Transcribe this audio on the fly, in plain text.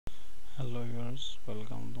Hello viewers,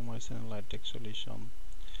 welcome to my channel iTech Solution.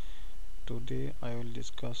 Today I will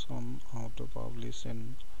discuss on how to publish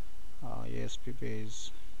an ASP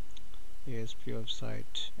page, ASP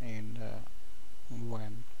website in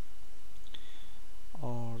WAN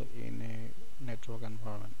or in a network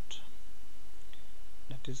environment,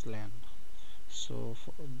 that is LAN. So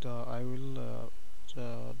for I will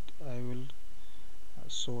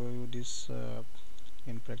show you this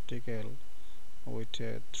in practical with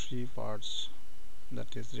three parts,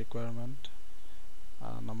 that is requirement,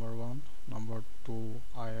 number one, number two,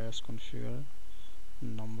 IIS configure,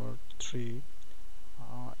 number three,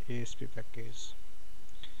 ASP package.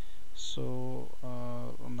 So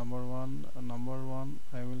number one,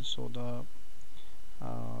 I will show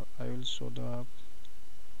the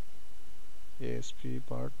ASP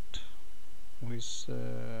part, which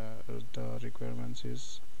the requirements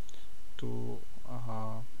is to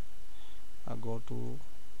go to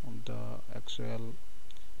the actual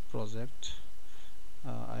project.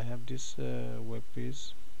 I have this web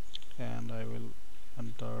page and I will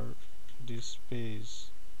enter this page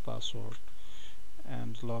password,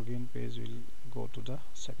 and login page will go to the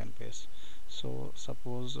second page. So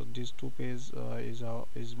suppose these two pages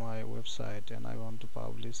is my website and I want to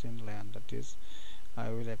publish in LAN, that is I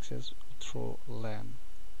will access through LAN,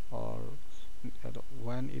 or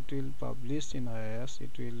when it will publish in IIS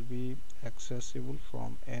it will be accessible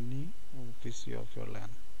from any PC of your LAN.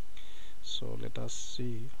 So let us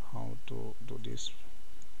see how to do this.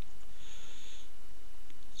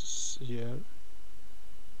 Here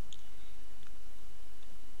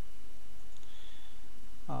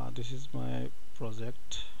this is my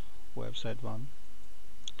project, website 1.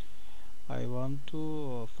 I want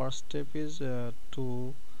to first step is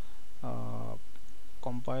to uh,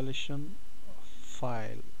 compilation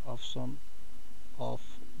file option of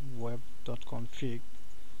web.config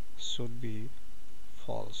should be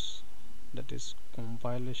false, that is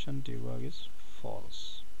compilation debug is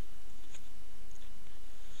false.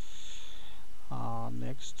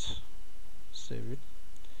 Next, save it.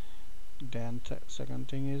 Then second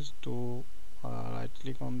thing is to right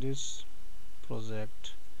click on this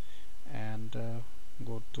project and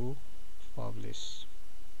go to publish,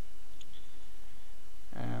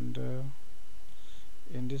 and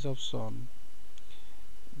in this option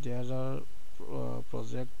there are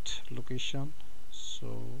project location, so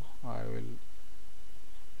I will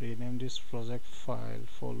rename this project file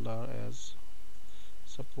folder as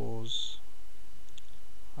suppose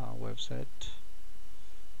website,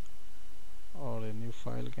 or a new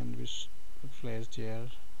file can be placed here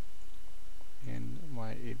in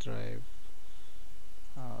my E drive.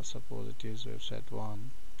 Suppose it is website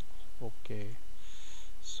 1. Okay,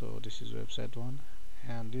 so this is website 1,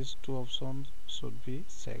 and these two options should be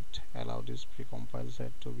checked. Allow this precompiled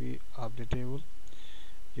site to be updatable,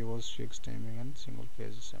 use fixed timing and single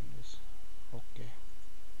page assemblies. Okay,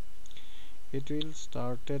 it will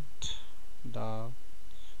started the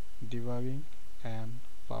debugging and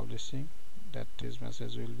publishing, that is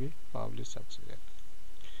message will be published succeeded.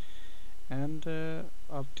 And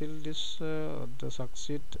up till this the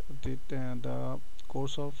succeed the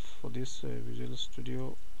course of this Visual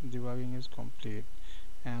Studio debugging is complete,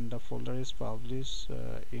 and the folder is published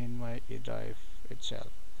in my E drive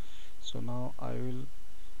itself. So now I will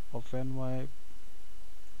open my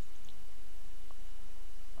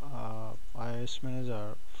IIS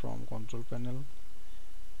manager from control panel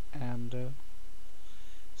and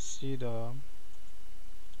see the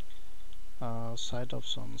site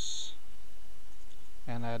options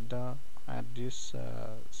and add this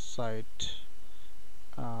site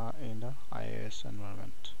in the IIS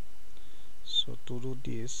environment. So to do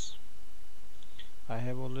this, I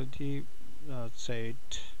have already said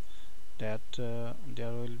that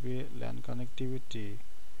there will be LAN connectivity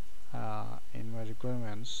in my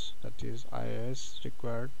requirements, that is IIS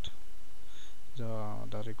required.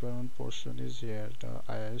 The requirement portion is here, the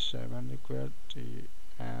IIS 7 required,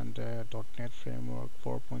 and .NET Framework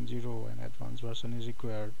 4.0 and advanced version is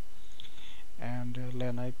required, and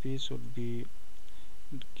LAN IP should be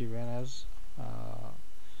given as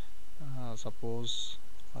suppose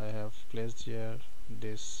I have placed here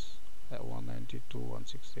this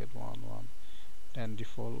 192.168.1.1, then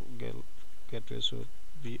default gateway should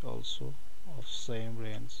be also of same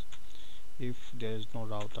range if there is no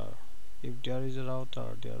router. If there is a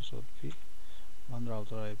router, there should be one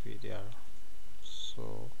router IP there.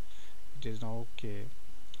 So it is now okay.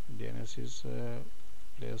 DNS is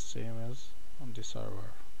placed same as on the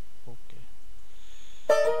server. Okay,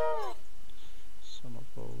 so no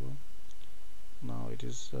problem. Now it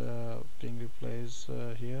is being replaced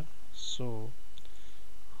here, so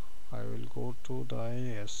I go to the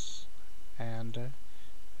IIS and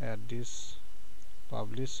add this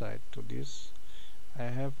publish site to this. I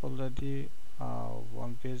have already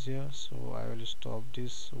one page here, so I will stop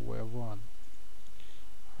this web1.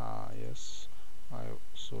 Yes, I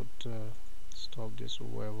should stop this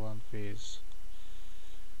web1 page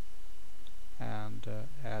and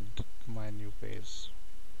add my new page,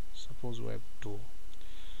 suppose web2.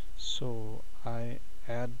 So I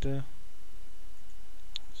add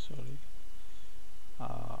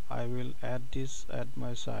I will add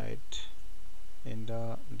my site in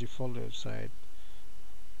the default website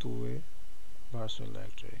to a virtual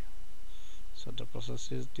directory. So the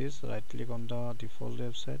process is this: right click on the default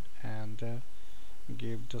website and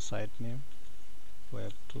give the site name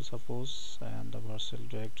web2 suppose, and the virtual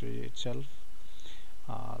directory itself,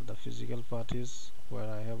 the physical part is where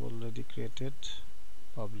I have already created.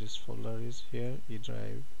 Published folder is here, E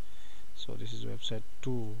drive. So this is website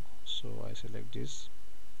 2, so I select this.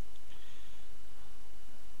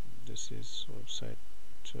 This is website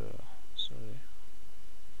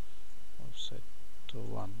website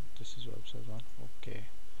 1. This is website 1. Okay,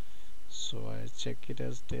 so I check it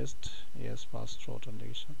as test. Yes, pass through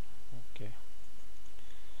authentication. Okay,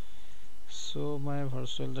 so my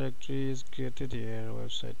virtual directory is created here,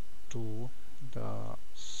 website 2. The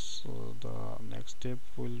next step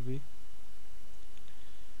will be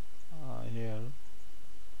here.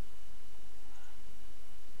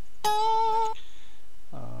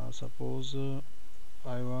 Suppose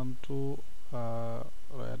I want to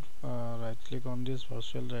right click on this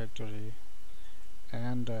virtual directory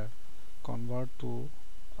and convert to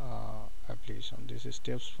application. This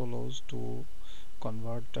steps follows to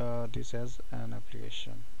convert this as an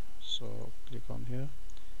application. So click on here.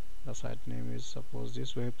 The site name is suppose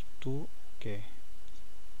this web2. Okay,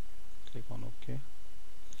 click on OK,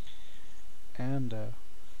 and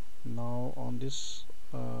now on this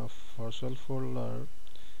virtual folder,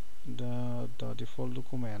 the default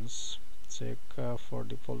documents, check for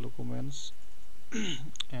default documents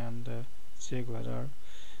and check whether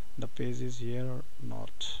the page is here or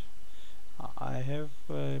not. I have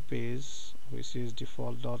a page which is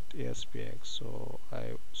default.aspx, so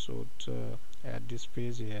I should add this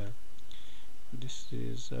page here. This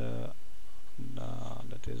is that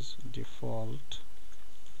is default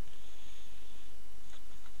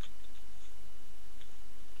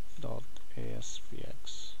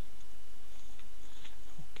 .aspx.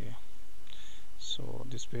 Okay, so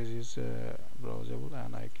this page is browsable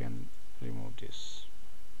and I can remove this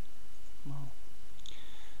now.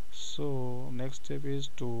 So next step is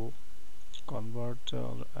to convert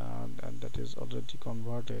and that is already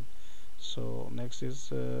converted. So next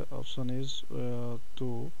is option is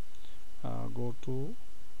to go to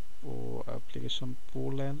application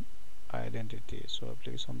pool and identity. So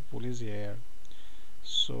application pool is here,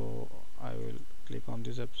 so I will click on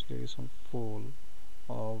this application pool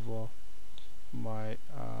of my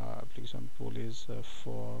application pool is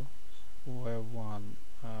for web1.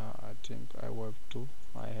 I think I web2.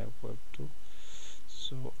 I have web2.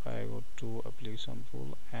 So I go to application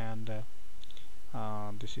pool and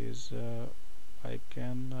this is I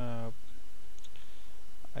can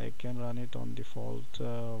run it on default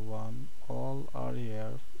 1. All are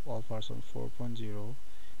here, all version 4.0,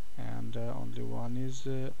 and only one is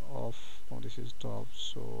off. This is top,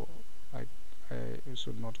 so I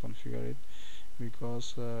should not configure it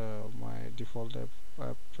because my default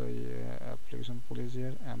application pool is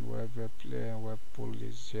here and web pool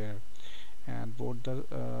is here, and both the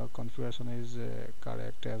configuration is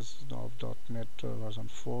correct as of .NET version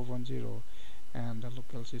 4.0, and the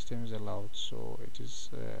local system is allowed, so it is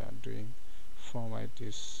doing format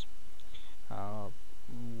is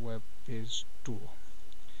web page 2.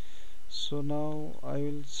 So now I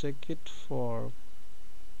will check it for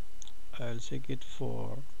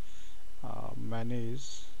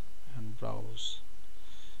manage and browse,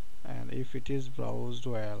 and if it is browsed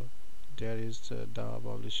well, there is the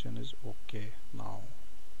publication is okay. Now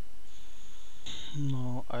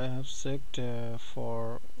I have checked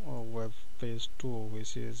for web page 2,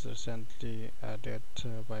 which is recently added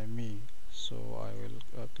by me. So I will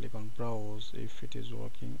click on browse. If it is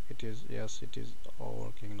working, it is yes, it is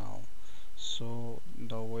working now. So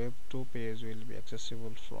the web 2 page will be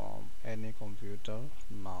accessible from any computer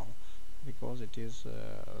now because it is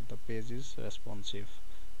the page is responsive.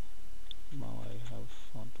 Now I have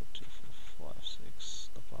 1 2 3 4 5 6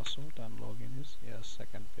 the password and login is yes,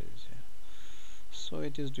 second page here. So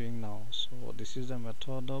it is doing now. So this is the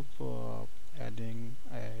method of adding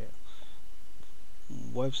a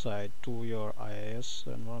website to your IIS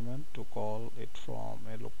environment to call it from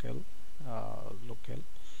a local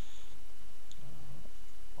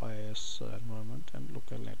AWS environment and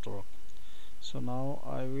local network. So now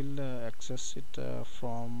I will access it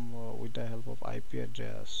from with the help of IP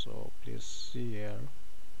address. So please see here.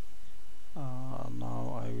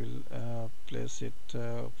 Now I will place it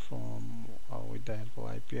from with the help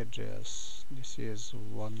of IP address. This is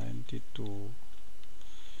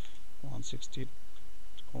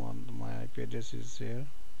 192.168.1. My IP address is here.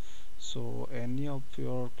 So any of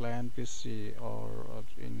your client PC or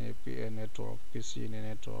in a network PC in a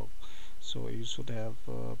network, so you should have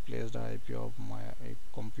placed the IP of my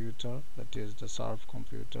computer, that is the SARP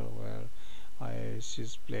computer, where IIS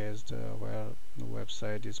is placed, where the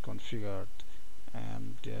website is configured,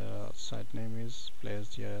 and site name is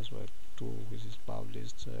placed here as web2, which is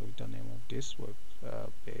published with the name of this web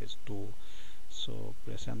page 2. So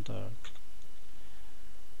press enter.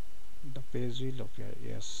 The page will appear.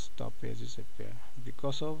 Yes, the page is appear.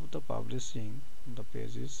 Because of the publishing, the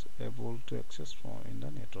page is able to access from in the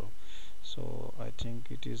network. So I think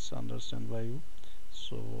it is understand by you.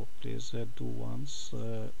 So please do once,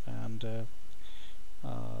 and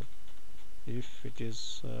if it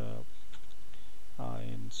is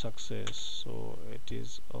in success, so it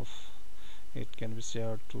is of it can be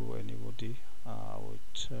shared to anybody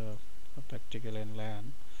with practical and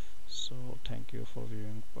LAN. So thank you for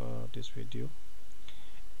viewing this video,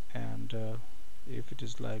 and if it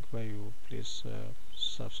is liked by you, please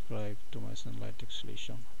subscribe to my Sunlight Tech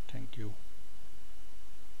Solution. Thank you.